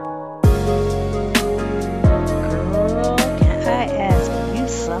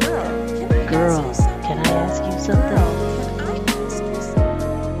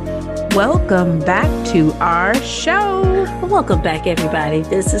Welcome back to our show. Welcome back, everybody.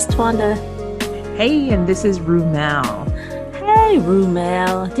 This is Twanda. Hey, and this is Rumel. Hey,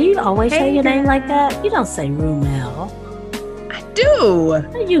 Rumel. Do you always say your name like that? You don't say Rumel. I do.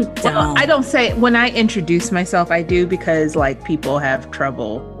 No, you don't. Well, I don't say, when I introduce myself, I do because like people have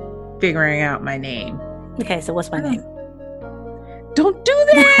trouble figuring out my name. Okay, so what's my name? Don't do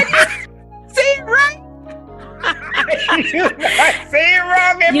that. Say it right. You say it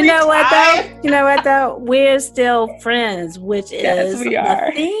wrong every You know what time. though? You know what though? We're still friends, which Yes, is we are.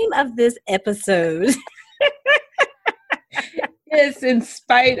 the theme of this episode. Yes, in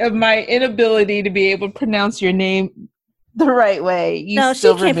spite of my inability to be able to pronounce your name the right way, you No, she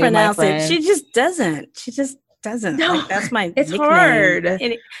still can't remain my pronounce it. friend. She just doesn't. She just doesn't. No, Like, that's my it's nickname. hard.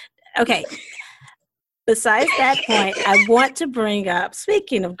 Okay. Besides that point, I want to bring up,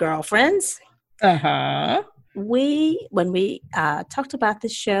 speaking of girlfriends, Uh-huh. when we talked about the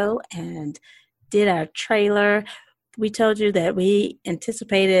show and did our trailer, we told you that we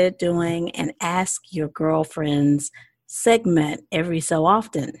anticipated doing an Ask Your Girlfriends segment every so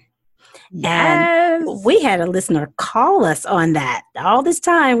often. Yes. And we had a listener call us on that. All this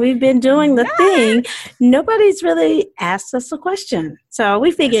time we've been doing the thing, nobody's really asked us a question. So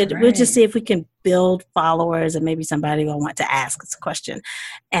we figured we'll just see if we can build followers and maybe somebody will want to ask us a question.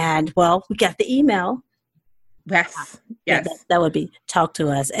 And well, we got the email. Yes. Yeah, that would be talk to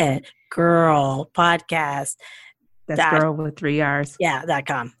us at Girl Podcast. That's girl with 3 R's. Yeah,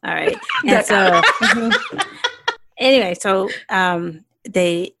 .com. All right. And so anyway, so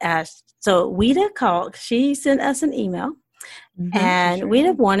they asked, so Weta called, she sent us an email, and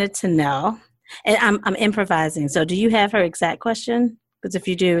Weta wanted to know, and I'm improvising. So do you have her exact question? Because if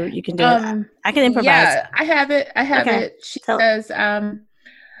you do, you can do it. I can improvise. Yeah, I have it. It. She says,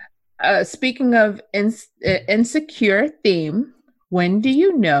 speaking of insecure theme, when do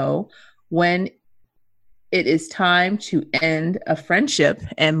you know when it is time to end a friendship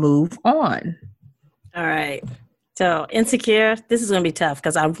and move on? All right. So Insecure, this is going to be tough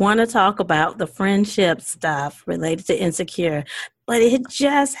because I want to talk about the friendship stuff related to Insecure, but it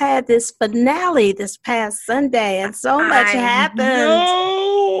just had this finale this past Sunday and so much happened.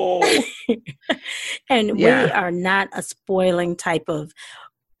 And we are not a spoiling type of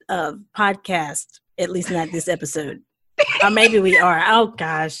podcast, at least not this episode. Or maybe we are. Oh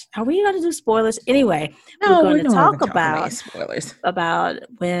gosh, are we going to do spoilers? Anyway, we're going to talk about spoilers, about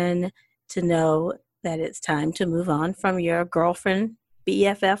when to know that it's time to move on from your girlfriend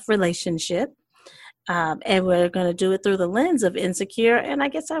BFF relationship, and we're going to do it through the lens of Insecure and I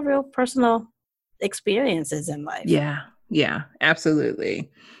guess our real personal experiences in life. Yeah,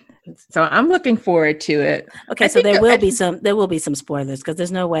 absolutely. So I'm looking forward to it. Okay, so there will be some spoilers because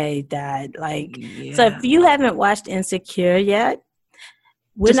there's no way that So if you haven't watched Insecure yet,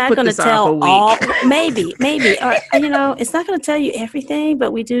 we're not going to tell all. Maybe, or it's not going to tell you everything,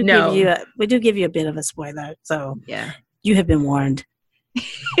 but we do give you a bit of a spoiler. So yeah, you have been warned.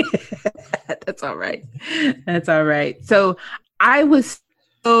 That's all right. So I was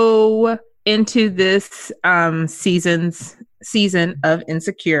so into this season of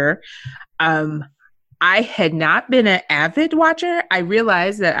Insecure. I had not been an avid watcher. I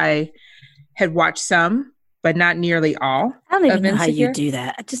realized that I had watched some, but not nearly all. I don't even know how you do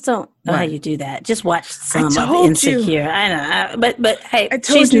that. I just don't know how you do that. Just watch some of Insecure. I know, but hey,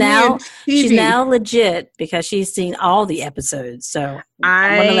 she's now legit because she's seen all the episodes. So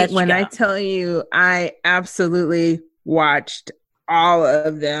I tell you, I absolutely watched all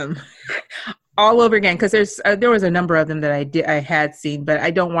of them all over again because there was a number of them that I had seen, but I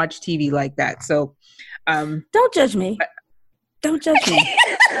don't watch TV like that. So don't judge me. Don't judge me.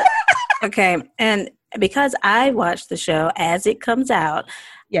 Okay, and because I watch the show as it comes out,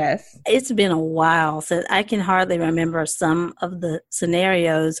 yes, it's been a while since I can hardly remember some of the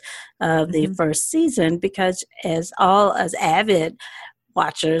scenarios of the first season because as avid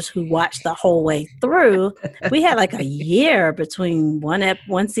watchers who watched the whole way through, we had like a year between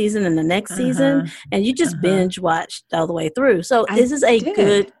one season and the next season, and you just binge watched all the way through. So this is a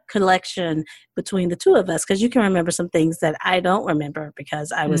good collection between the two of us because you can remember some things that I don't remember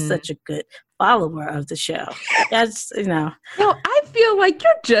because I was such a good follower of the show. That's No, I feel like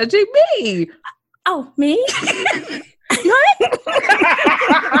you're judging me. Oh, me?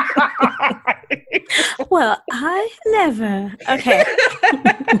 Well, I never. Okay.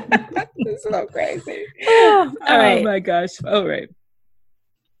 This is so crazy. All right. Oh my gosh. All right.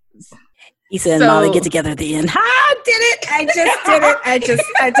 Issa and Molly get together at the end. I did it. I just did it.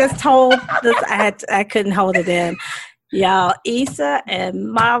 I just told this. I couldn't hold it in. Y'all, Issa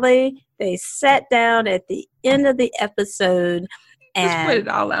and Molly, they sat down at the end of the episode Just put it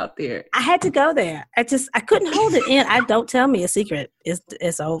all out there. I had to go there. I couldn't hold it in. Don't tell me a secret.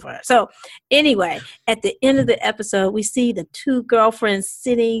 It's over. So anyway, at the end of the episode, we see the two girlfriends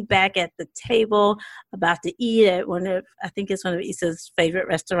sitting back at the table about to eat at I think it's one of Issa's favorite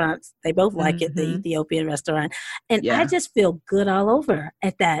restaurants. They both like it, the Ethiopian restaurant. And I just feel good all over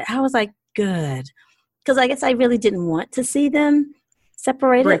at that. I was like, good. Because I guess I really didn't want to see them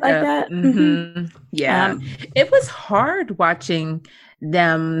separated like that. Mm-hmm. Yeah. It was hard watching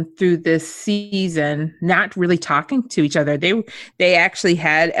them through this season, not really talking to each other. They actually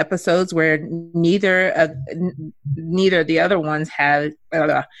had episodes where neither of the other ones had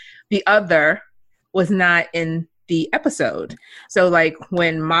the other was not in the episode. So like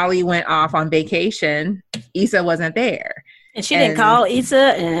when Molly went off on vacation, Issa wasn't there. And she didn't call Issa,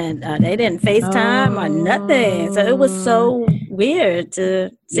 and they didn't FaceTime or nothing. So it was so weird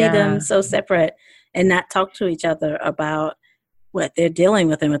to see them so separate and not talk to each other about what they're dealing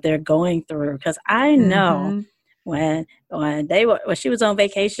with and what they're going through. Because I know when she was on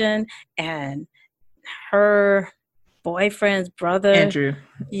vacation and her boyfriend's brother, Andrew,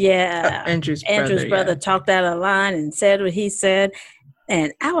 Andrew's brother talked out of line and said what he said.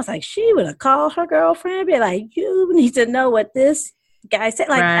 And I was like, she would have called her girlfriend, be like, you need to know what this guy said.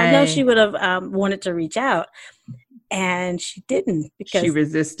 Like, I know she would have wanted to reach out. And she didn't, because she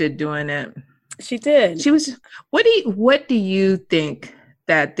resisted doing it. She did. She was, what do you think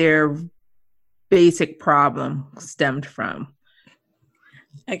that their basic problem stemmed from?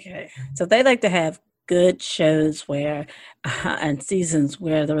 Okay. So they like to have good shows where, and seasons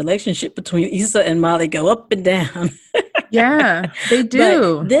where the relationship between Issa and Molly go up and down. Yeah, they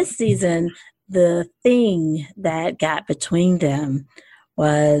do. But this season, the thing that got between them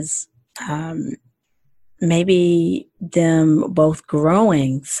was maybe them both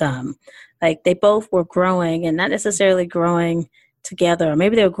growing some. Like they both were growing and not necessarily growing together, or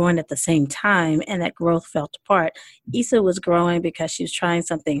maybe they were growing at the same time and that growth fell apart. Issa was growing because she was trying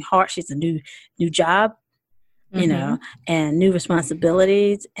something hard. She's a new job, you know, and new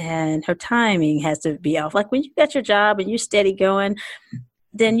responsibilities, and her timing has to be off. Like when you got your job and you're steady going,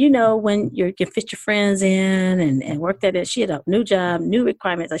 then you know when you can fit your friends in and work that in. She had a new job, new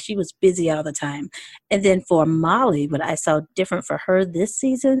requirements. Like she was busy all the time. And then for Molly, what I saw different for her this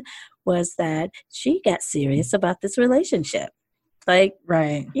season was that she got serious about this relationship. Like,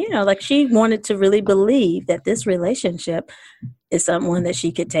 you know, like she wanted to really believe that this relationship is someone that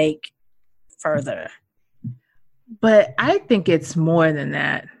she could take further. But I think it's more than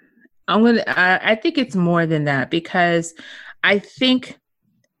that. I think it's more than that, because I think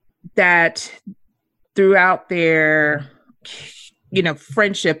that throughout their, you know,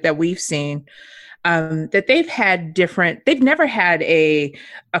 friendship that we've seen, that they've never had a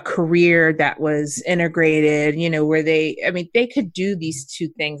career that was integrated, you know, where they could do these two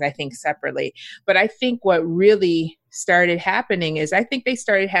things, I think, separately. But I think what really started happening is I think they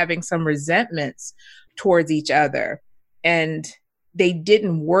started having some resentments towards each other, and they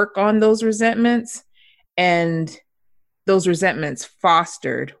didn't work on those resentments, and those resentments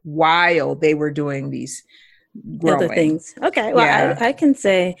fostered while they were doing these growing. Other things. Okay, well, I can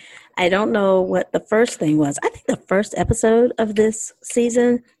say I don't know what the first thing was. I think the first episode of this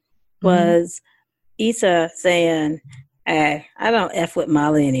season was Issa saying, hey, I don't F with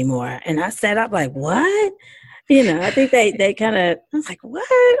Molly anymore. And I sat up like, what? You know, I think they kind of, I was like,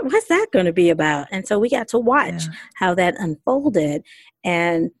 what's that going to be about? And so we got to watch how that unfolded.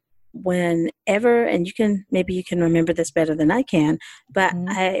 And whenever, and maybe you can remember this better than I can, but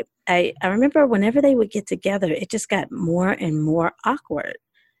I remember whenever they would get together, it just got more and more awkward.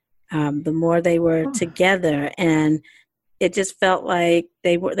 The more they were together, and it just felt like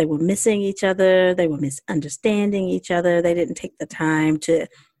they were missing each other. They were misunderstanding each other. They didn't take the time to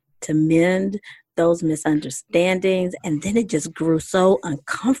mend those misunderstandings. And then it just grew so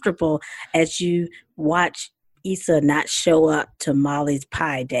uncomfortable as you watch Issa not show up to Molly's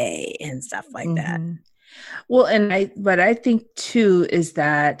pie day and stuff like that. Well, but I think too is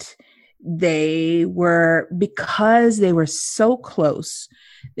that because they were so close,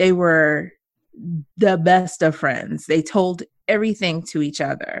 they were the best of friends. They told everything to each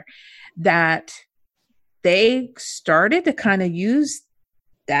other, that they started to kind of use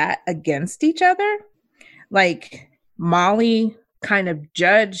that against each other. Like Molly kind of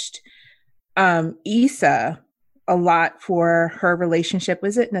judged Issa a lot for her relationship.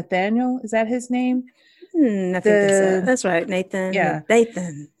 Was it Nathaniel? Is that his name? I think that's right. Nathan. Yeah.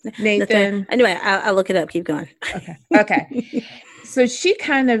 Nathan. Anyway, I'll look it up. Keep going. Okay. So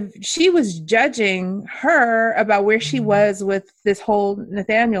she was judging her about where she was with this whole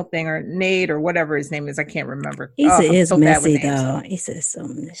Nathaniel thing, or Nate, or whatever his name is. I can't remember. Issa is so messy, though. Issa is so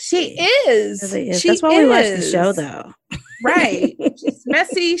messy. She is. Really is. That's why we watch the show, though. Right. She's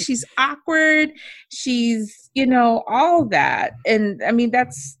messy. She's awkward. She's, all that. And I mean,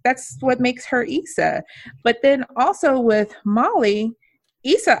 that's what makes her Issa. But then also with Molly,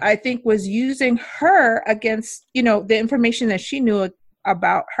 Issa, I think, was using her against, the information that she knew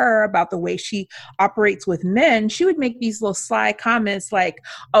about her, about the way she operates with men. She would make these little sly comments like,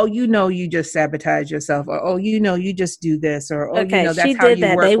 oh, you just sabotage yourself, or, oh, you just do this, or, oh, that's she how did you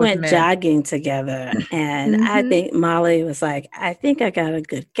that. work They with went men. jogging together. And I think Molly was like, I think I got a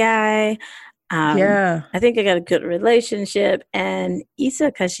good guy. I think I got a good relationship. And Issa,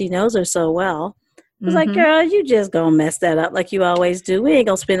 because she knows her so well, was like, girl, you just gonna mess that up like you always do. We ain't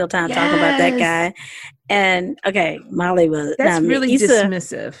gonna spend no time talking about that guy. And Molly was really Issa,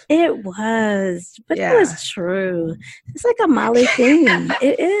 dismissive. It was, but it was true. It's like a Molly thing.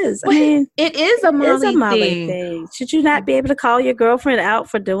 It is. I mean, it is a Molly thing. Should you not be able to call your girlfriend out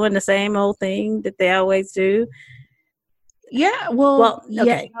for doing the same old thing that they always do? Yeah. Well,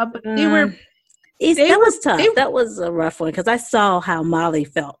 okay. Yeah, but that was tough. That was a rough one because I saw how Molly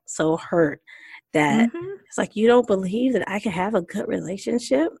felt so hurt. That it's like, you don't believe that I can have a good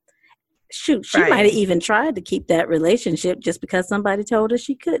relationship? Shoot, she might have even tried to keep that relationship just because somebody told her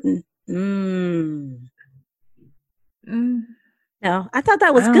she couldn't. No, I thought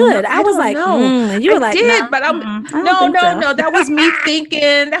that was good. I was like, and you were like, but no, that was me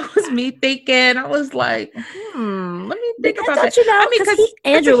thinking. I was like, let me think about that. I mean, because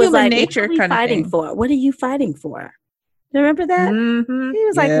Andrew was like, what are we fighting for? What are you fighting for? You remember that? He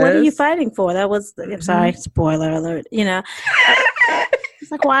was like, what are you fighting for? That was, I'm sorry, spoiler alert,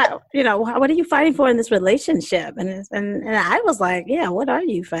 It's like, why, what are you fighting for in this relationship? And I was like, yeah, what are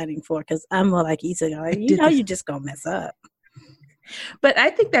you fighting for? Because I'm more like Issa, you just gonna mess up. But I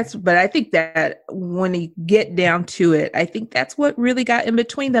think that when you get down to it, I think that's what really got in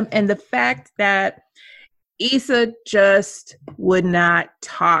between them. And the fact that Issa just would not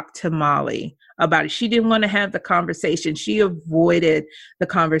talk to Molly about it. She didn't want to have the conversation. She avoided the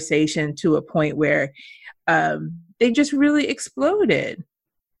conversation to a point where they just really exploded,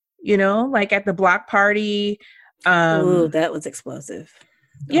 like at the block party. Ooh, that was explosive.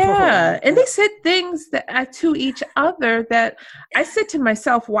 Yeah. And they said things that to each other that I said to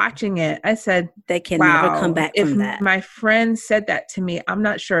myself watching it, I said, they can never come back from that. If my friend said that to me, I'm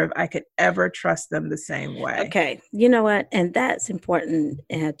not sure if I could ever trust them the same way. Okay. You know what? And that's important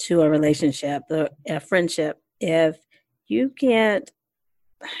to a relationship, a friendship. If you can't,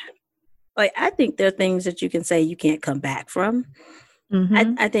 I think there are things that you can say you can't come back from.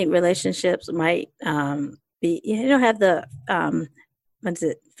 I think relationships might be, have the, what is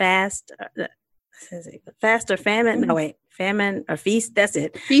it? Fast or famine? No, wait. Famine or feast? That's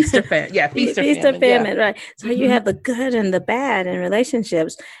it. Feast or famine. Yeah, feast or famine. Right. So you have the good and the bad in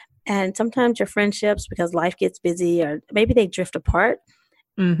relationships. And sometimes your friendships, because life gets busy or maybe they drift apart.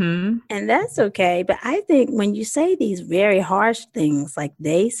 And that's okay. But I think when you say these very harsh things like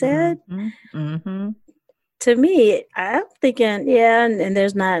they said, to me, I'm thinking, and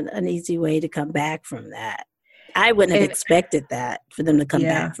there's not an easy way to come back from that. I wouldn't have expected that for them to come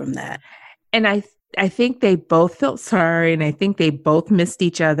back from that. And I think they both felt sorry, and I think they both missed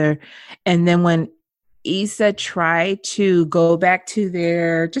each other. And then when Issa tried to go back to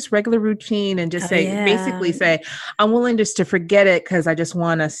their just regular routine and just basically say, I'm willing just to forget it because I just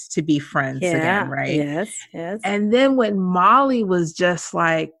want us to be friends again, right? Yes. And then when Molly was just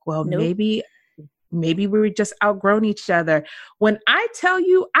like, well, maybe we were just outgrown each other. When I tell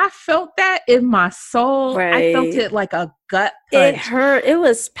you, I felt that in my soul. I felt it like a gut punch. It hurt. It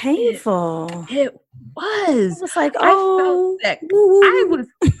was painful. It was. It was like, I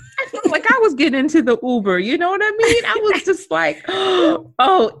felt like I was getting into the Uber. You know what I mean? I was just like,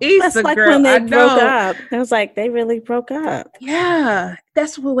 oh, Issa, that's like girl, when they broke up. It was like they really broke up. Yeah,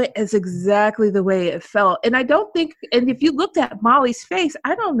 that's exactly the way it felt. And I don't think, and if you looked at Molly's face,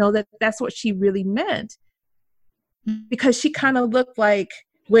 I don't know that that's what she really meant, because she kind of looked like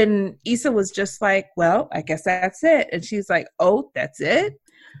when Issa was just like, well, I guess that's it. And she's like, oh, that's it.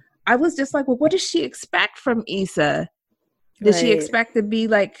 I was just like, well, what does she expect from Issa? Does she expect to be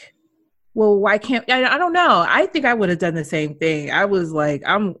like, well, why can't I don't know. I think I would have done the same thing. I was like,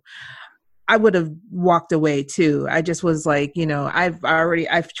 I would have walked away too. I just was like,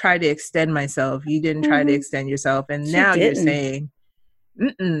 I've tried to extend myself. You didn't try to extend yourself. And now you're saying,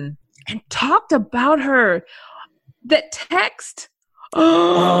 and talked about her. That text.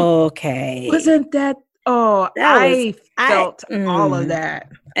 Okay. Wasn't that Oh, That was I felt all of that.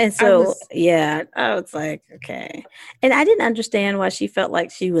 And I so, was yeah, I was like, okay. And I didn't understand why she felt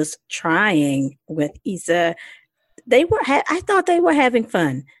like she was trying with Issa. I thought they were having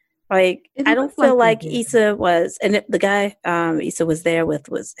fun. Like, it I don't looked feel like they like did. Issa was, and the guy Issa was there with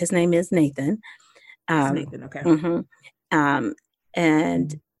was his name is Nathan. It's Um, Nathan, okay. mhm.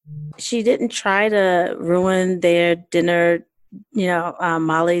 And she didn't try to ruin their dinner,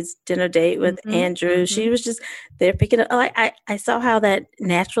 Molly's dinner date with Andrew. She was just there picking up. I saw how that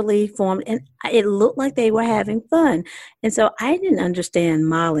naturally formed, and it looked like they were having fun. And so I didn't understand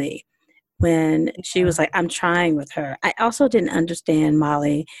Molly when she was like, I'm trying with her. I also didn't understand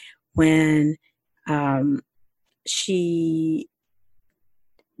Molly when she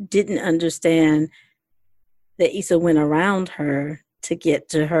didn't understand that Issa went around her to get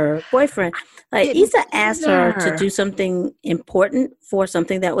to her boyfriend. Like Issa asked her to do something important for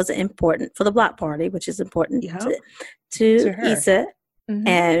something that was important for the block party, which is important to Issa.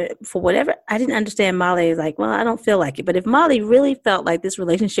 And for whatever, I didn't understand Molly. Like, well, I don't feel like it. But if Molly really felt like this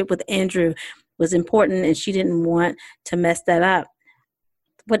relationship with Andrew was important and she didn't want to mess that up,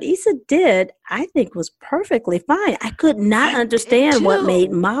 what Issa did, I think, was perfectly fine. I could not understand what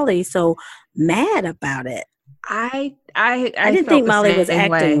made Molly so mad about it. I didn't think Molly was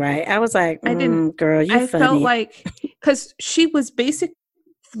acting right. I was like, I didn't, girl, you funny. I felt like, because she was basically,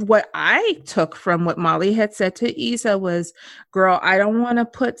 what I took from what Molly had said to Issa was, girl, I don't want to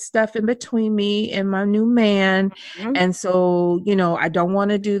put stuff in between me and my new man. And so, I don't want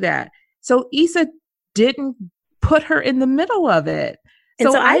to do that. So Issa didn't put her in the middle of it.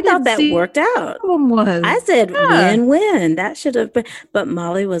 And so I thought that worked out. I said win-win. That should have been, but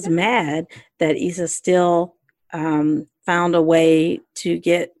Molly was mad that Issa still found a way to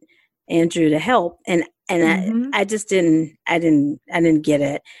get Andrew to help, and I just didn't get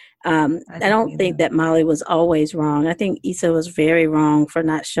it. I don't think that Molly was always wrong. I think Issa was very wrong for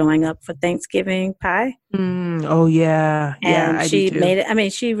not showing up for Thanksgiving pie. Oh yeah, and she made it. I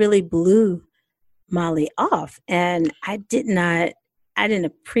mean, she really blew Molly off, and I didn't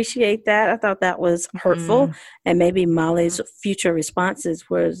appreciate that. I thought that was hurtful, and maybe Molly's future responses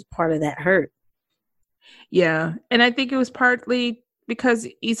was part of that hurt. Yeah, and I think it was partly because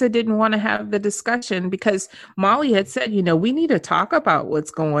Issa didn't want to have the discussion, because Molly had said, we need to talk about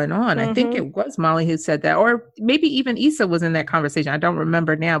what's going on. I think it was Molly who said that, or maybe even Issa was in that conversation. I don't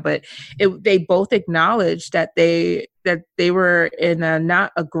remember now, but they both acknowledged that they were in a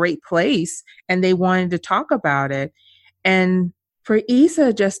not a great place and they wanted to talk about it. And for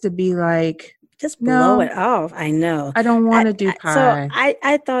Issa just to be like, just blow it off. I know. I don't want to do pie. So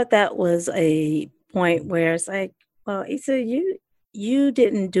I thought that was a point where it's like, well, Issa, you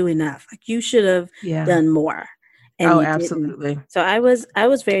didn't do enough. Like, you should have done more. And absolutely. Didn't. So I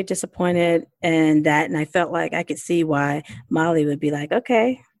was very disappointed in that, and I felt like I could see why Molly would be like,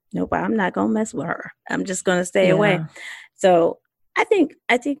 okay, nope, I'm not gonna mess with her. I'm just gonna stay away. So I think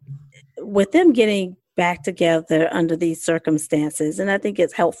with them getting back together under these circumstances, and I think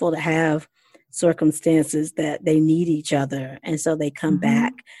it's helpful to have circumstances that they need each other, and so they come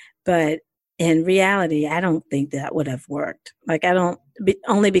back. But in reality, I don't think that would have worked. Like,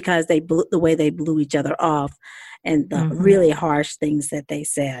 only because the way they blew each other off and the really harsh things that they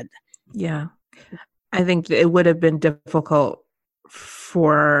said. Yeah. I think it would have been difficult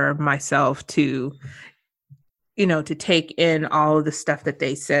for myself to, to take in all of the stuff that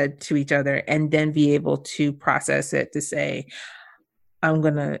they said to each other and then be able to process it, to say, I'm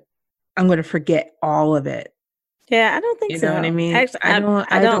going to forget all of it. Yeah, I don't think so. You know what I mean? Actually, I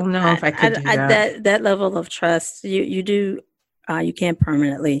don't know if I could do that. That level of trust, you can't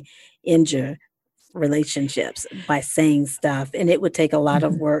permanently injure relationships by saying stuff, and it would take a lot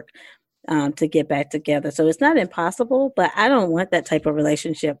of work to get back together. So it's not impossible, but I don't want that type of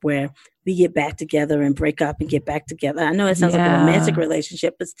relationship where we get back together and break up and get back together. I know it sounds like a romantic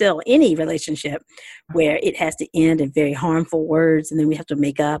relationship, but still, any relationship where it has to end in very harmful words and then we have to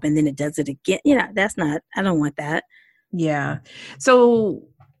make up and then it does it again. I don't want that. Yeah. So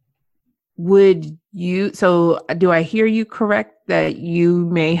do I hear you correct that you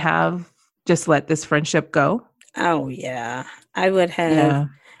may have just let this friendship go? Oh yeah. I would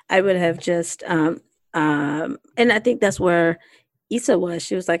have just, and I think that's where Issa was.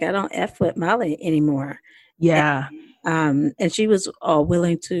 She was like, I don't F with Molly anymore. Yeah. And she was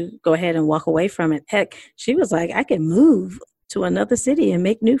willing to go ahead and walk away from it. Heck, she was like, I can move to another city and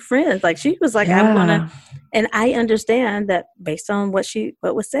make new friends. Like, she was like, I'm going to, and I understand that based on what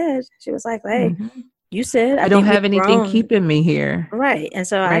was said, she was like, hey, you said, I don't have anything keeping me here. Right. And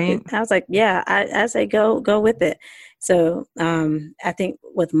so I was like, yeah, I say, go with it. So I think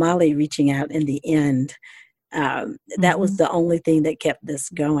with Molly reaching out in the end, that was the only thing that kept this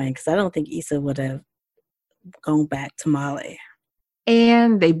going, because I don't think Issa would have gone back to Molly.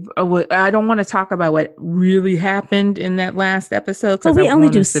 And I don't want to talk about what really happened in that last episode, because we only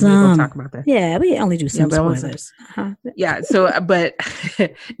do some. Talk about that. Yeah, we only do some spoilers. Yeah. So, but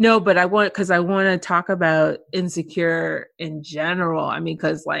no, but I want to talk about Insecure in general. I mean,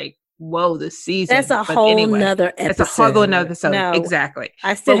 because like, whoa, the season. That's a whole nother episode. It's a whole nother episode. No, exactly.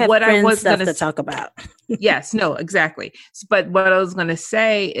 I still have friends stuff to talk about. Yes. No. Exactly. But what I was going to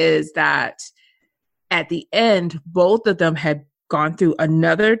say is that at the end, both of them had gone through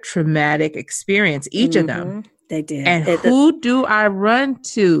another traumatic experience, each of them. They did. And who do I run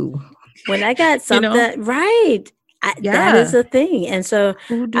to when I got something right? That is a thing. And so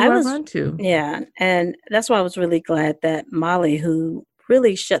who do I run to? Yeah. And that's why I was really glad that Molly, who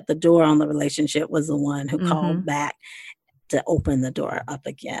really shut the door on the relationship, was the one who called back to open the door up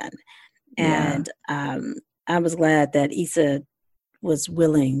again. And I was glad that Issa was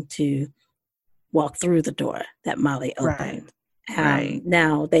willing to walk through the door that Molly opened. Right.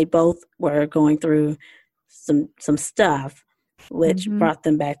 Now they both were going through some stuff, which brought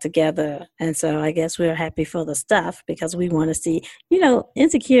them back together. And so I guess we're happy for the stuff, because we want to see,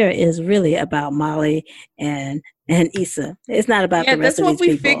 Insecure is really about Molly and Issa. It's not about the rest of these people. That's what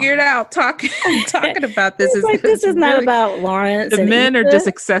we figured out talking about this. This is not about Lawrence. The men are just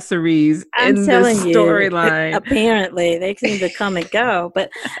accessories in this storyline. Apparently, they seem to come and go.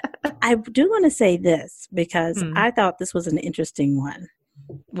 But I do want to say this, because I thought this was an interesting one.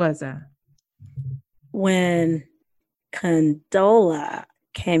 What's that? When Condola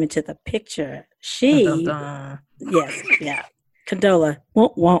came into the picture, Condola,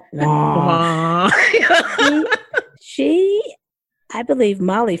 she, I believe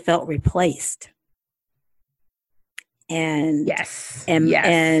Molly felt replaced. And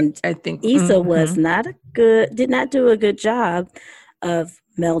and I think Issa was did not do a good job of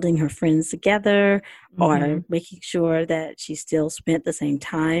melding her friends together or making sure that she still spent the same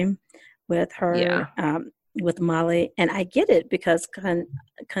time with her, with Molly. And I get it, because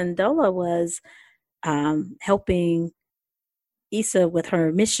Condola was helping Issa with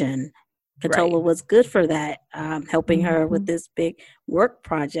her mission. Condola was good for that, helping her with this big work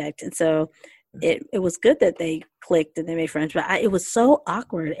project. And so it was good that they clicked and they made friends. But it was so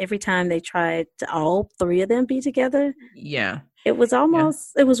awkward every time they tried to all three of them be together. Yeah. It was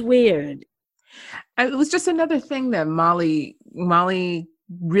almost, it was weird. It was just another thing that Molly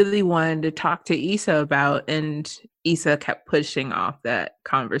really wanted to talk to Issa about, and Issa kept pushing off that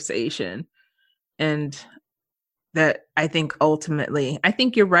conversation. And that, I think ultimately, I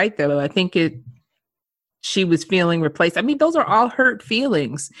think you're right though. I think she was feeling replaced. I mean, those are all hurt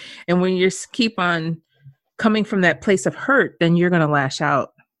feelings. And when you keep on coming from that place of hurt, then you're going to lash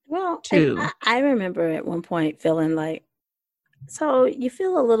out. Well, too. I remember at one point feeling like, so you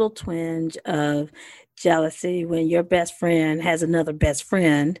feel a little twinge of jealousy when your best friend has another best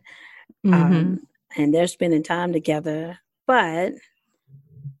friend, and they're spending time together. But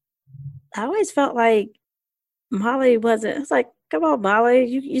I always felt like Molly wasn't. It's like, come on, Molly,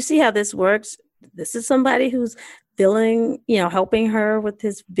 you see how this works. This is somebody who's feeling, helping her with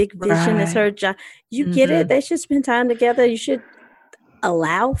his big vision as her job. You get it. They should spend time together. You should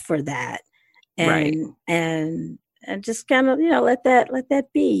allow for that, and just kind of, let that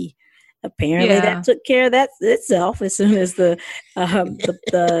be. Apparently that took care of that itself as soon as the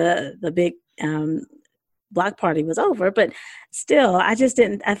big block party was over. But still, I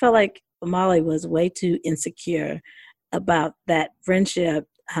felt like Molly was way too insecure about that friendship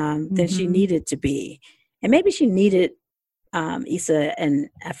than she needed to be. And maybe she needed Issa, and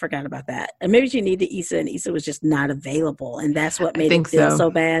I forgot about that. And maybe she needed Issa, and Issa was just not available, and that's what made it feel so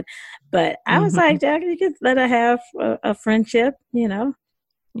bad. But I was like, Jack, you could let her have a friendship,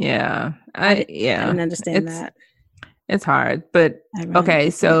 Yeah, I didn't understand that. It's hard, but okay.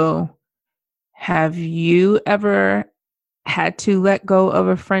 So, have you ever had to let go of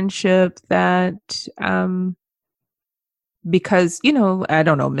a friendship that, because I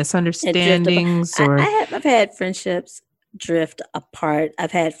don't know, misunderstandings, or I've had friendships drift apart.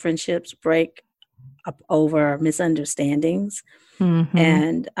 I've had friendships break up over misunderstandings,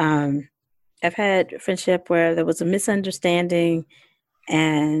 and I've had friendship where there was a misunderstanding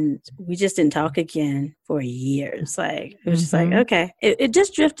and we just didn't talk again for years. Like, it was just like, okay, it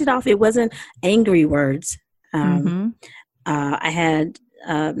just drifted off. It wasn't angry words. I had,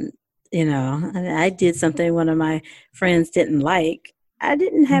 I did something one of my friends didn't like. I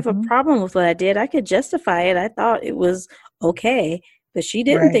didn't have a problem with what I did. I could justify it. I thought it was okay, but she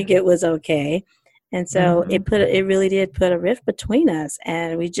didn't think it was okay. And so it really did put a rift between us.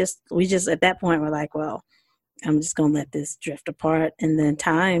 And we just at that point were like, well, I'm just going to let this drift apart. And then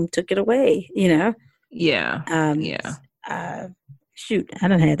time took it away, Yeah. Shoot, I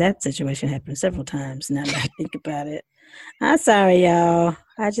done had that situation happen several times now that I think about it. I'm sorry, y'all.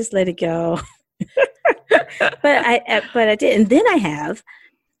 I just let it go. but I did. And then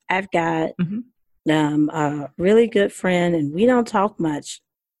I've got a really good friend, and we don't talk much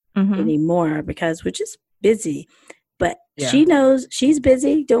anymore because we're just busy. But she knows she's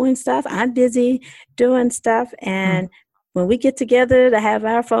busy doing stuff. I'm busy doing stuff. And when we get together to have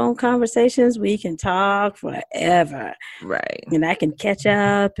our phone conversations, we can talk forever. Right. And I can catch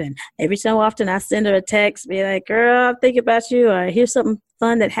up. And every so often I send her a text, be like, girl, I'm thinking about you. Or here's something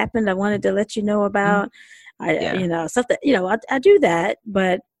fun that happened I wanted to let you know about. Something, I do that.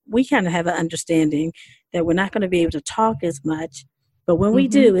 But we kind of have an understanding that we're not going to be able to talk as much. But when we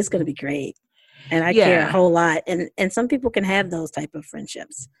do, it's going to be great. And I care a whole lot. And some people can have those type of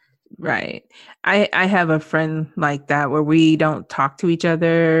friendships. Right. I have a friend like that where we don't talk to each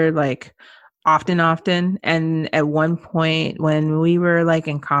other like often. And at one point when we were like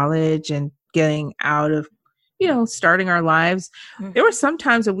in college and getting out of, starting our lives, there were some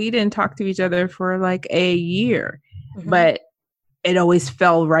times that we didn't talk to each other for like a year, but it always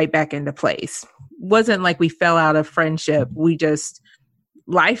fell right back into place. Wasn't like we fell out of friendship. We just,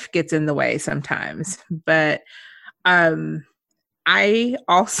 life gets in the way sometimes. But I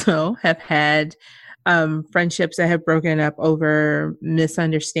also have had friendships that have broken up over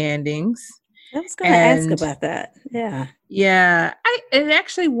misunderstandings. I was going to ask about that. Yeah. Yeah. And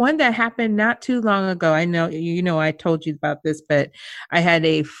actually one that happened not too long ago. I know, I told you about this, but I had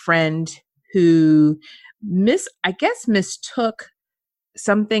a friend who mistook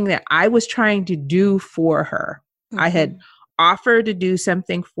something that I was trying to do for her. I had offered to do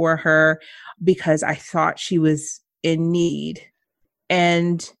something for her because I thought she was in need.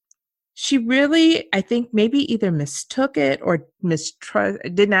 And she really, I think maybe either mistook it or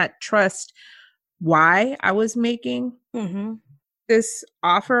did not trust why I was making this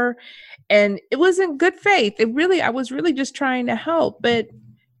offer. And it was in good faith. I was really just trying to help. But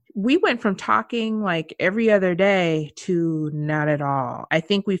we went from talking like every other day to not at all. I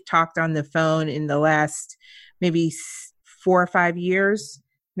think we've talked on the phone in the last maybe 4 or 5 years,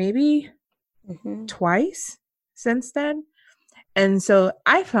 maybe twice since then. And so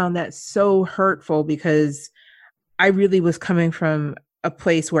I found that so hurtful because I really was coming from a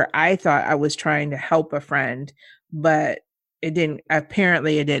place where I thought I was trying to help a friend, but it didn't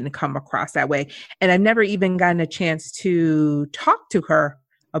come across that way. And I've never even gotten a chance to talk to her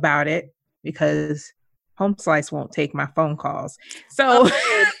about it because Home Slice won't take my phone calls. So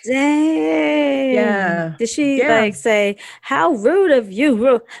dang. Yeah. Did she like say, how rude of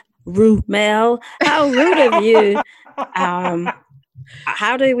you, rude Mel, how rude of you?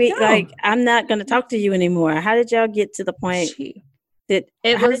 How do we I'm not going to talk to you anymore. How did y'all get to the point that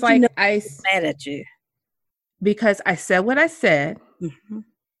it was like I mad at you? Because I said what I said.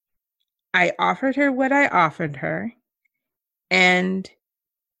 I offered her what I offered her. And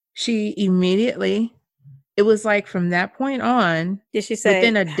she immediately, it was like from that point on. Did she say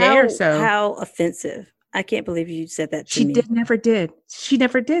within a day or so? How offensive. I can't believe you said that to me. She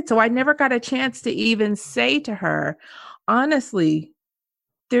never did. So I never got a chance to even say to her, honestly,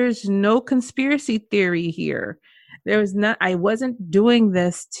 there's no conspiracy theory here. I wasn't doing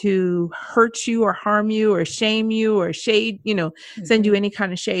this to hurt you or harm you or shame you or shade, send you any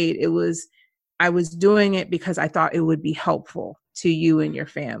kind of shade. I was doing it because I thought it would be helpful to you and your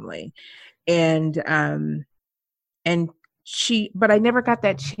family. But I never got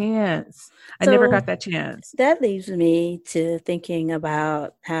that chance. That leaves me to thinking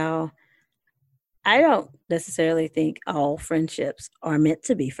about how I don't necessarily think all friendships are meant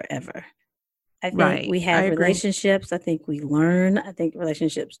to be forever. I think we have relationships. I think we learn. I think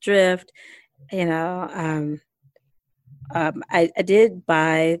relationships drift. I did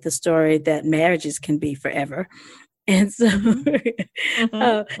buy the story that marriages can be forever. And so,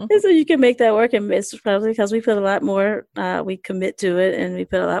 and so you can make that work, and it's probably because we put a lot more, we commit to it, and we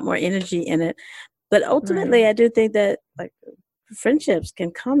put a lot more energy in it. But ultimately, I do think that like friendships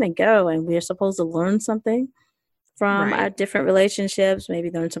can come and go, and we are supposed to learn something from our different relationships.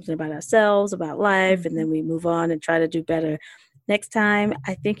 Maybe learn something about ourselves, about life, and then we move on and try to do better next time.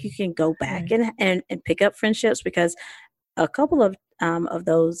 I think you can go back and pick up friendships, because a couple of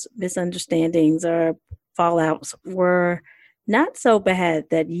those misunderstandings or fallouts were not so bad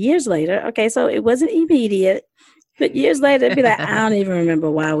that years later, okay, so it wasn't immediate, But years later, it'd be like, I don't even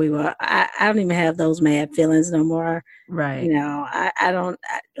remember why we were. I don't even have those mad feelings no more. Right. You know, I don't.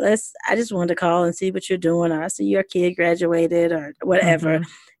 I just wanted to call and see what you're doing, or I see your kid graduated, or whatever,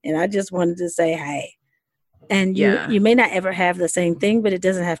 and I just wanted to say hi. And you may not ever have the same thing, but it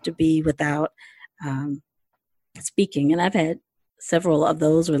doesn't have to be without speaking. And I've had several of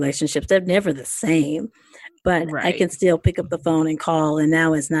those relationships. They're never the same, but I can still pick up the phone and call. And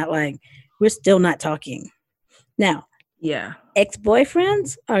now it's not like we're still not talking. Now,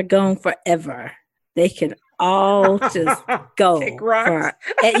 ex-boyfriends are gone forever. They can all just go. Kick rocks.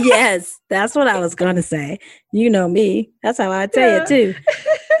 Yes, that's what I was going to say. You know me. That's how I say it too.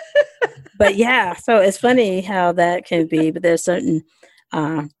 But yeah, so it's funny how that can be. But there's certain,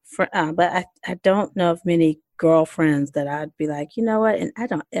 but I don't know of many girlfriends that I'd be like, you know what, and I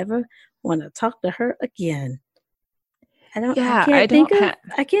don't ever want to talk to her again. I can't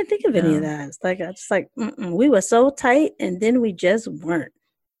think of any of that. It's like I just like we were so tight, and then we just weren't.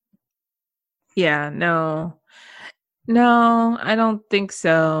 Yeah, no, I don't think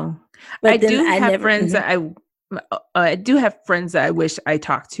so. But I do have friends that I do have friends that I wish I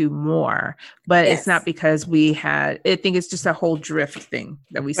talked to more, but it's not because I think it's just a whole drift thing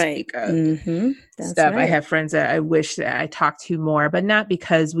that we speak of. Stuff. Right. I have friends that I wish that I talked to more, but not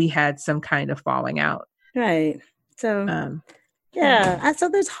because we had some kind of falling out. Right. So, so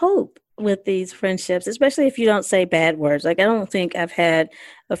there's hope with these friendships, especially if you don't say bad words. Like, I don't think I've had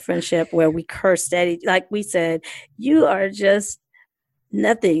a friendship where we cursed at each, like we said, you are just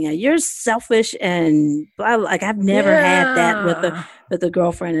nothing. You're selfish and blah, blah. Like I've never had that with a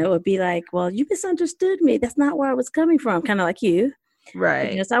girlfriend. It would be like, well, you misunderstood me. That's not where I was coming from. Kind of like you,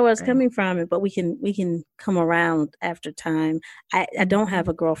 right? That's not where I was coming from. But we can come around after time. I don't have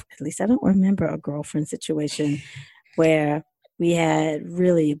a girlfriend. At least I don't remember a girlfriend situation where we had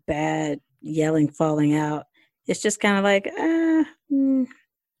really bad yelling, falling out. It's just kind of like, I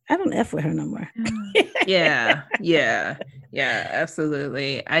don't F with her no more. Yeah,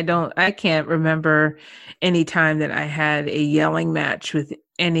 absolutely. I can't remember any time that I had a yelling match with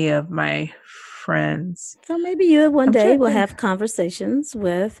any of my friends. So maybe you one day will have conversations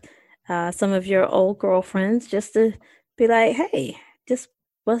with some of your old girlfriends just to be like, hey, just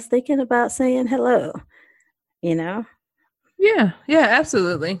was thinking about saying hello, you know? Yeah,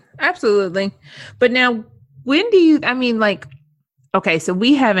 absolutely. But now, okay, so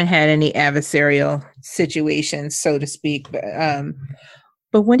we haven't had any adversarial situations, so to speak,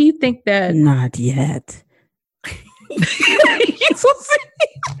 but when do you think that? Not yet. I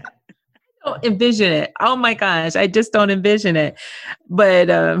don't envision it. Oh my gosh, I just don't envision it.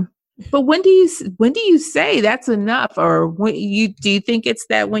 But when do you say that's enough, or do you think it's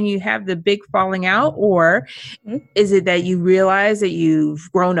that when you have the big falling out, or is it that you realize that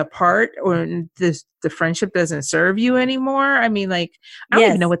you've grown apart, or the friendship doesn't serve you anymore? I mean, like, I don't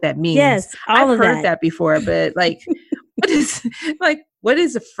even know what that means. Yes, I've heard that before, but like, what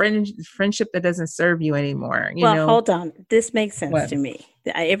is a friendship that doesn't serve you anymore? Hold on. This makes sense to me.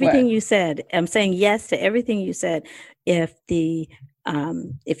 Everything you said, I'm saying yes to everything you said.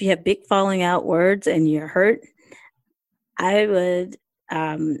 If you have big falling out words and you're hurt, I would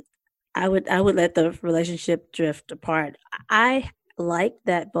let the relationship drift apart. I like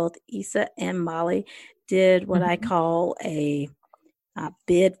that both Issa and Molly did what I call a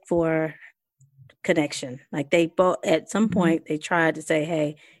bid for connection. Like they both, at some point, they tried to say,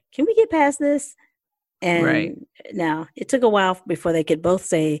 "Hey, can we get past this?" And now it took a while before they could both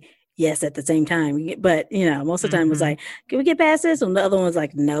say yes at the same time. But most of the time it was like, "Can we get past this?" And the other one was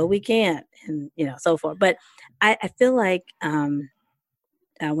like, "No, we can't," and so forth. But I feel like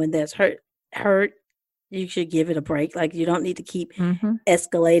when there's hurt, you should give it a break. Like you don't need to keep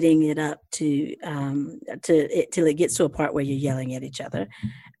escalating it up to till it gets to a part where you're yelling at each other.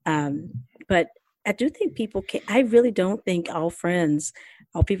 But I do think people can. I really don't think all friends,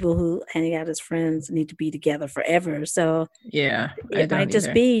 all people who hang out as friends, need to be together forever. So it might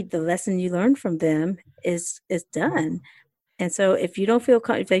just be the lesson you learn from them is done. And so if you don't feel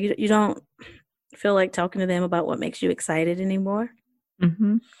if you don't feel like talking to them about what makes you excited anymore,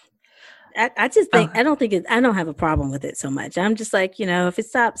 I just think I don't have a problem with it so much. I'm just like, if it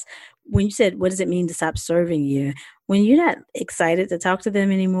stops. When you said, what does it mean to stop serving you? When you're not excited to talk to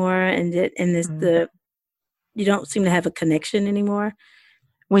them anymore, and you don't seem to have a connection anymore.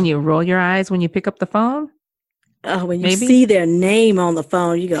 When you roll your eyes when you pick up the phone. Oh, when you see their name on the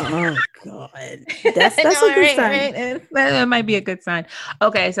phone, you go, "Oh God, that's a good sign." Right. That might be a good sign.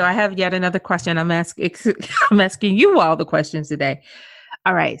 Okay, so I have yet another question. I'm asking you all the questions today.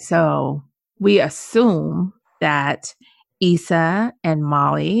 All right, so we assume that Issa and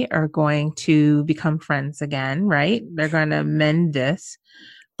Molly are going to become friends again, right? They're going to mend this.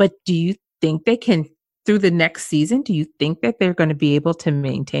 But do you think they can, through the next season, do you think that they're going to be able to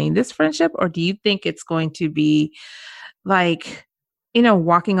maintain this friendship? Or do you think it's going to be like,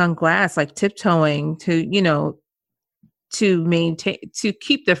 walking on glass, like tiptoeing to maintain, to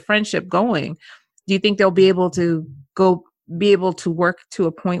keep the friendship going? Do you think they'll be able to work to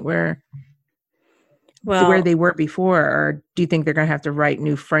a point where they were before, or do you think they're going to have to write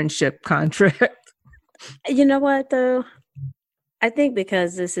new friendship contracts? You know what, though? I think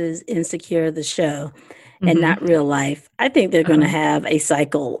because this is Insecure, the show, and not real life, I think they're going to have a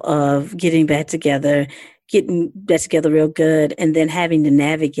cycle of getting back together real good, and then having to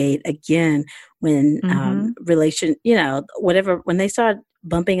navigate again when when they start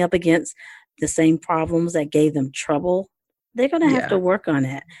bumping up against the same problems that gave them trouble, they're going to have to work on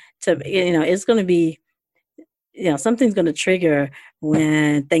it. It's going to be, something's going to trigger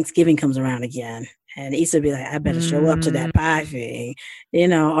when Thanksgiving comes around again. And Issa be like, I better show up to that pie thing,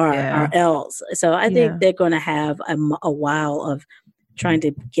 or else. So I think they're going to have a while of trying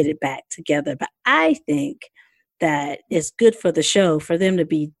to get it back together. But I think that it's good for the show for them to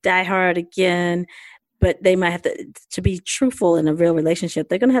be diehard again. But they might have to be truthful in a real relationship.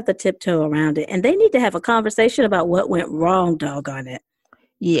 They're going to have to tiptoe around it. And they need to have a conversation about what went wrong, doggone it.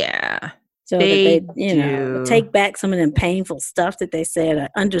 Yeah. So that they, take back some of them painful stuff that they said, or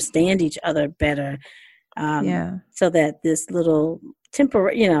understand each other better. So that this little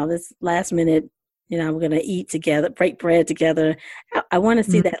temporary, this last minute, we're going to eat together, break bread together. I want to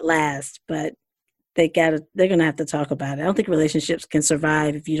see that last, but they're going to have to talk about it. I don't think relationships can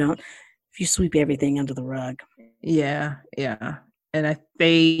survive if you sweep everything under the rug. Yeah. Yeah. And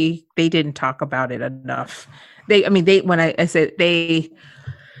they didn't talk about it enough. When I said they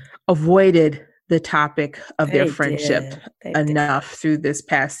avoided the topic of their friendship enough through this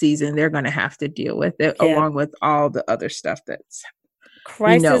past season, they're going to have to deal with it along with all the other stuff that's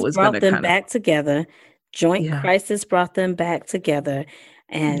crisis brought them back together. Joint crisis brought them back together.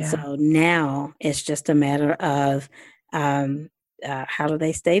 And so now it's just a matter of how do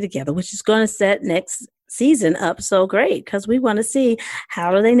they stay together, which is going to set next season up so great, because we want to see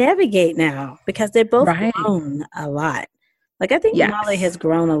how do they navigate now, because they're both grown a lot. Like, I think Molly has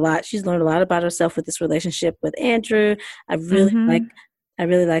grown a lot. She's learned a lot about herself with this relationship with Andrew. I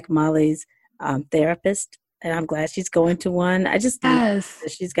really like Molly's therapist, and I'm glad she's going to one. I just think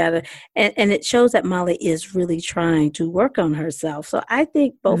she's got and it shows that Molly is really trying to work on herself. So I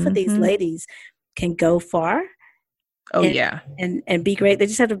think both of these ladies can go far. Oh, and be great. They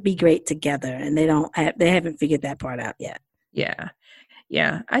just have to be great together, and they haven't figured that part out yet. Yeah.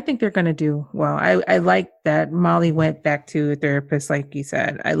 Yeah, I think they're going to do well. I like that Molly went back to a therapist, like you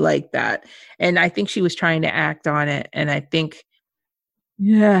said. I like that. And I think she was trying to act on it. And I think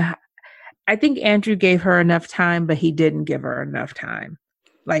Andrew gave her enough time, but he didn't give her enough time.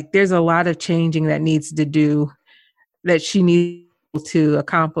 Like, there's a lot of changing that she needs to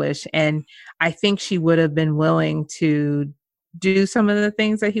accomplish. And I think she would have been willing to do some of the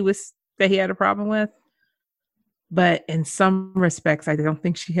things that he had a problem with. But in some respects, I don't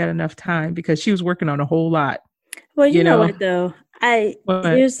think she had enough time, because she was working on a whole lot. Well, you know what, though?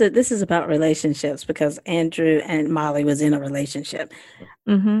 This is about relationships, because Andrew and Molly was in a relationship.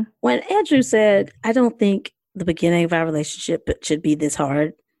 Mm-hmm. When Andrew said, I don't think the beginning of our relationship should be this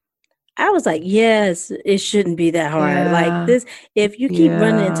hard, I was like, yes, it shouldn't be that hard. Yeah. Like this, if you keep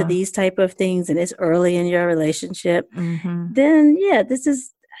running into these type of things and it's early in your relationship, then this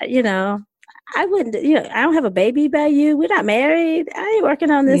is, I wouldn't, I don't have a baby by you. We're not married. I ain't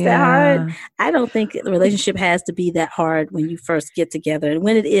working on this that hard. I don't think the relationship has to be that hard when you first get together. And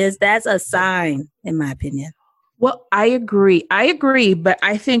when it is, that's a sign, in my opinion. Well, I agree. But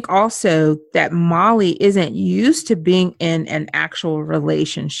I think also that Molly isn't used to being in an actual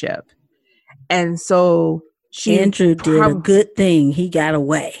relationship. And so Andrew did a good thing. He got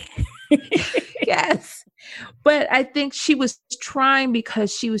away. Yes. But I think she was trying,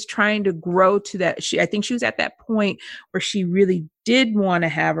 because she was trying to grow to that. I think she was at that point where she really did want to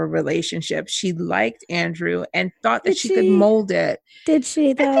have a relationship. She liked Andrew and thought that she could mold it. Did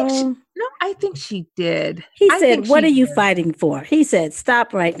she, though? I think she did. He said, what are you fighting for? He said,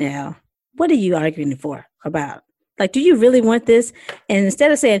 stop right now. What are you arguing about? Like, do you really want this? And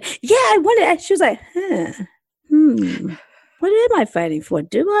instead of saying, yeah, I want it, she was like, what am I fighting for?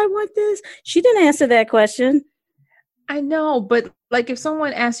 Do I want this? She didn't answer that question. I know, but like, if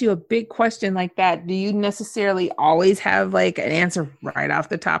someone asks you a big question like that, do you necessarily always have like an answer right off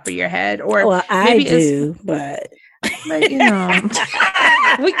the top of your head? Or I do, but you know.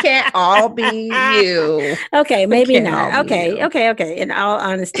 We can't all be you. Okay, maybe not. Okay. In all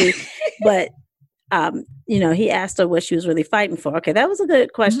honesty, but he asked her what she was really fighting for. Okay, that was a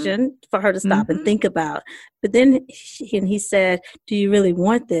good question for her to stop and think about. But then he said, "Do you really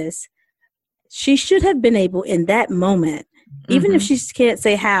want this?" She should have been able in that moment, even if she can't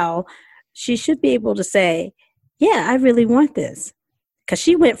say how, she should be able to say, "Yeah, I really want this." Because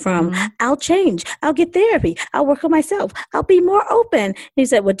she went from, I'll change, I'll get therapy, I'll work on myself, I'll be more open. And he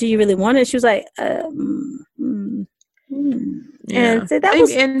said, well, do you really want it? She was like, And so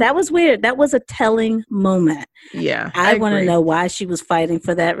that was weird. That was a telling moment. Yeah. I want to know why she was fighting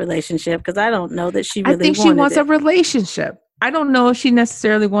for that relationship, because I don't know that she really wanted it. I think she wants a relationship. I don't know if she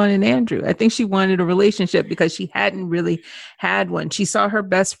necessarily wanted Andrew. I think she wanted a relationship because she hadn't really had one. She saw her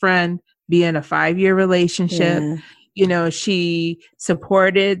best friend be in a 5-year relationship. Yeah. She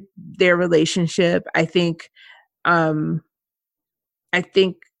supported their relationship. I think that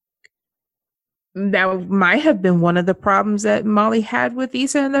might have been one of the problems that Molly had with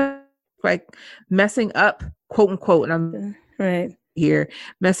Issa, and like messing up, quote unquote, and I'm right here,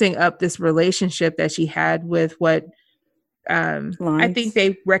 messing up this relationship that she had with what I think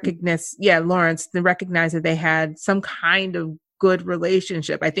they recognized. Yeah, Lawrence. They recognized that they had some kind of good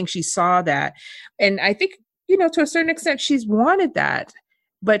relationship. I think she saw that, and I think to a certain extent, she's wanted that,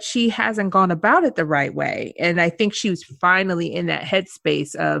 but she hasn't gone about it the right way. And I think she was finally in that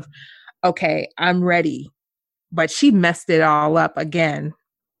headspace of, okay, I'm ready. But she messed it all up again.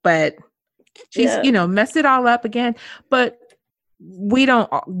 But she's, messed it all up again. But we don't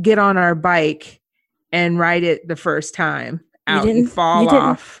get on our bike and ride it the first time out and fall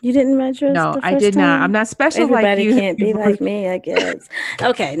off. You didn't ride yours? No, the first I did time? not. I'm not special like you. Everybody can't be like me, I guess.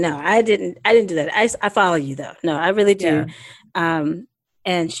 Okay, no, I didn't do that. I follow you though. No, I really do. Yeah.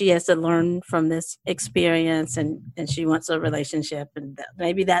 And she has to learn from this experience, and she wants a relationship, and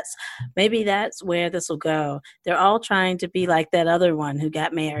maybe that's where this will go. They're all trying to be like that other one who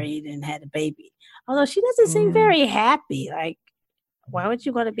got married and had a baby, although she doesn't seem very happy. Like, why would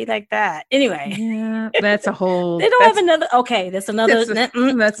you want to be like that? Anyway, yeah, that's a whole. They don't have another. Okay, that's another.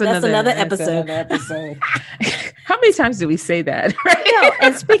 That's another episode. How many times do we say that? Right? No,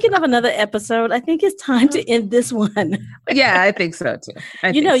 and speaking of another episode, I think it's time to end this one. Yeah, I think so too.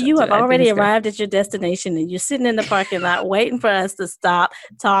 You have already arrived at your destination, and you're sitting in the parking lot waiting for us to stop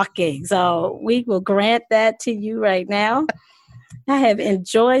talking. So we will grant that to you right now. I have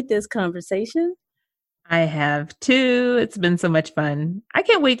enjoyed this conversation. I have too. It's been so much fun. I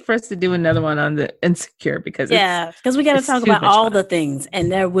can't wait for us to do another one on the Insecure because we got to talk about all the things, and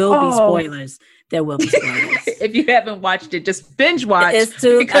there will be spoilers. There will be spoilers. If you haven't watched it, just binge watch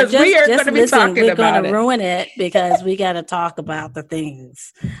because we are going to be talking about it. We're going to ruin it because we got to talk about the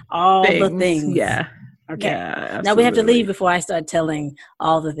things, the things. Yeah. Okay. Yeah, now we have to leave before I start telling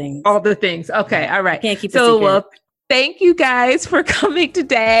all the things. All the things. Okay. All right. Can't keep it secret. Thank you guys for coming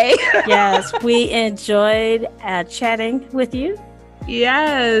today. Yes, we enjoyed chatting with you.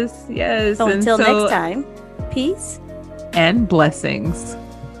 Yes. So until next time, peace and blessings.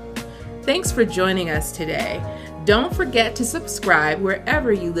 Thanks for joining us today. Don't forget to subscribe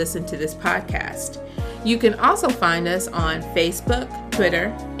wherever you listen to this podcast. You can also find us on Facebook,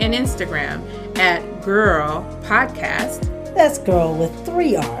 Twitter, and Instagram at Girl Podcast. That's girl with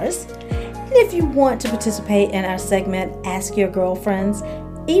 3 R's. And if you want to participate in our segment, Ask Your Girlfriends,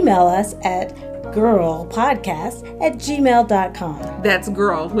 email us at girlpodcast@gmail.com. That's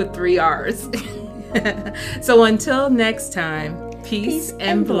girl with 3 R's. So until next time, peace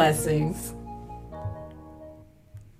and blessings.